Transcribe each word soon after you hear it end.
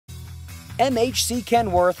MHC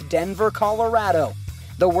Kenworth, Denver, Colorado.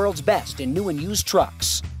 The world's best in new and used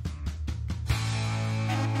trucks.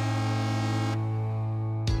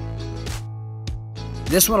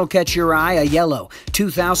 This one will catch your eye, a yellow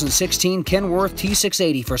 2016 Kenworth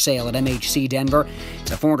T680 for sale at MHC Denver.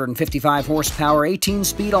 It's a 455 horsepower,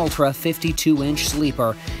 18-speed Ultra, 52-inch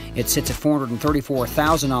sleeper. It sits at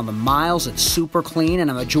 434,000 on the miles. It's super clean,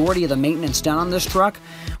 and a majority of the maintenance done on this truck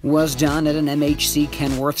was done at an MHC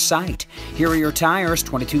Kenworth site. Here are your tires,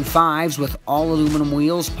 22 5s with all aluminum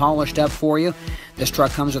wheels polished up for you. This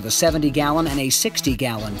truck comes with a 70-gallon and a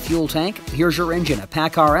 60-gallon fuel tank. Here's your engine, a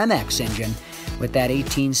PACCAR MX engine with that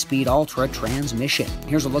 18-speed Ultra transmission.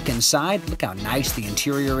 Here's a look inside. Look how nice the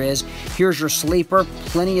interior is. Here's your sleeper,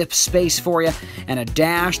 plenty of space for you, and a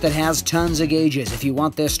dash that has tons of gauges. If you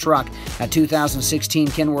want this truck, a 2016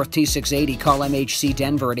 Kenworth T680, call MHC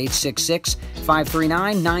Denver at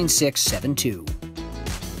 866-539-9672.